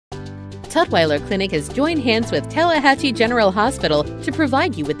Tutwiler Clinic has joined hands with Tallahatchie General Hospital to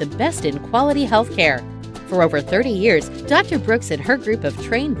provide you with the best in quality health care. For over 30 years, Dr. Brooks and her group of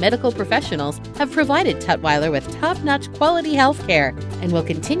trained medical professionals have provided Tutwiler with top-notch quality health care and will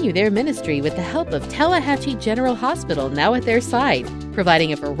continue their ministry with the help of Tallahatchie General Hospital now at their side,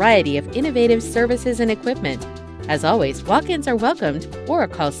 providing a variety of innovative services and equipment. As always, walk-ins are welcomed or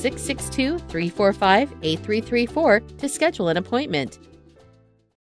call 662-345-8334 to schedule an appointment.